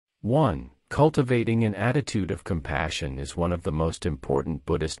1. Cultivating an attitude of compassion is one of the most important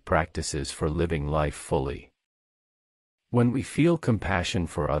Buddhist practices for living life fully. When we feel compassion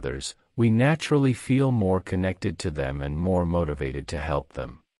for others, we naturally feel more connected to them and more motivated to help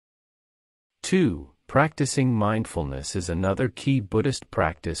them. 2. Practicing mindfulness is another key Buddhist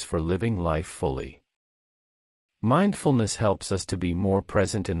practice for living life fully. Mindfulness helps us to be more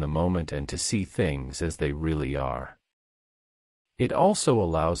present in the moment and to see things as they really are. It also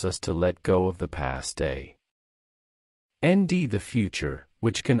allows us to let go of the past and the future,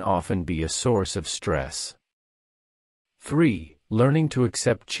 which can often be a source of stress. 3. Learning to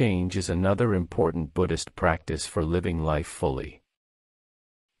accept change is another important Buddhist practice for living life fully.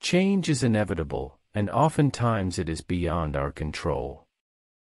 Change is inevitable, and oftentimes it is beyond our control.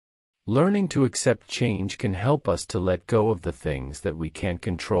 Learning to accept change can help us to let go of the things that we can't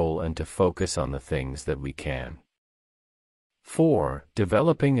control and to focus on the things that we can. 4.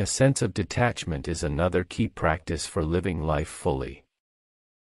 Developing a sense of detachment is another key practice for living life fully.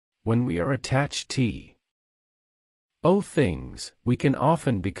 When we are attached to things, we can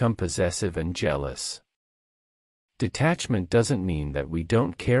often become possessive and jealous. Detachment doesn't mean that we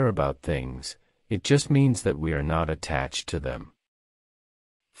don't care about things, it just means that we are not attached to them.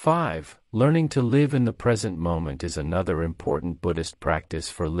 5. Learning to live in the present moment is another important Buddhist practice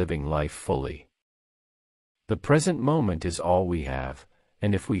for living life fully. The present moment is all we have,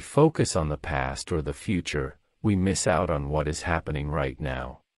 and if we focus on the past or the future, we miss out on what is happening right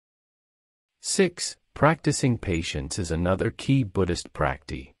now. 6. Practicing patience is another key Buddhist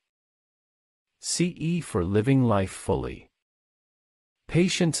practice. CE for living life fully.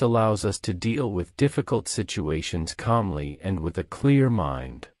 Patience allows us to deal with difficult situations calmly and with a clear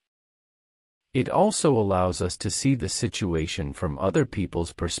mind. It also allows us to see the situation from other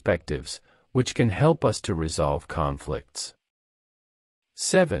people's perspectives, which can help us to resolve conflicts.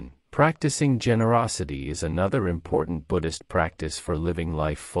 7. Practicing generosity is another important Buddhist practice for living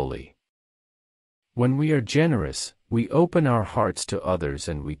life fully. When we are generous, we open our hearts to others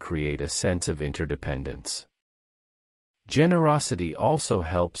and we create a sense of interdependence. Generosity also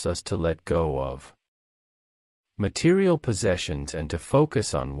helps us to let go of material possessions and to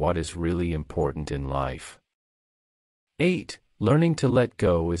focus on what is really important in life. 8. Learning to let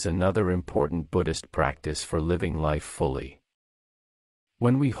go is another important Buddhist practice for living life fully.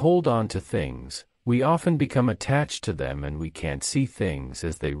 When we hold on to things, we often become attached to them and we can't see things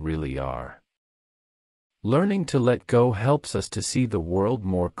as they really are. Learning to let go helps us to see the world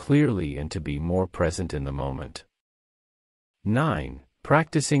more clearly and to be more present in the moment. 9.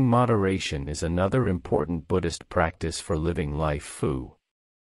 Practicing moderation is another important Buddhist practice for living life fully.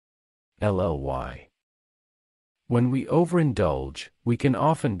 When we overindulge, we can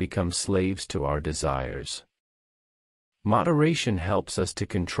often become slaves to our desires. Moderation helps us to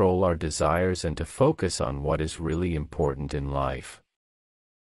control our desires and to focus on what is really important in life.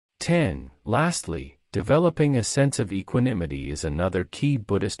 10. Lastly, developing a sense of equanimity is another key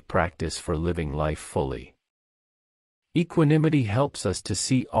Buddhist practice for living life fully. Equanimity helps us to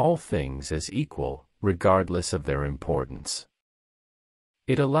see all things as equal, regardless of their importance.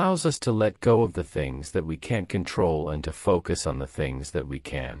 It allows us to let go of the things that we can't control and to focus on the things that we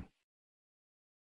can.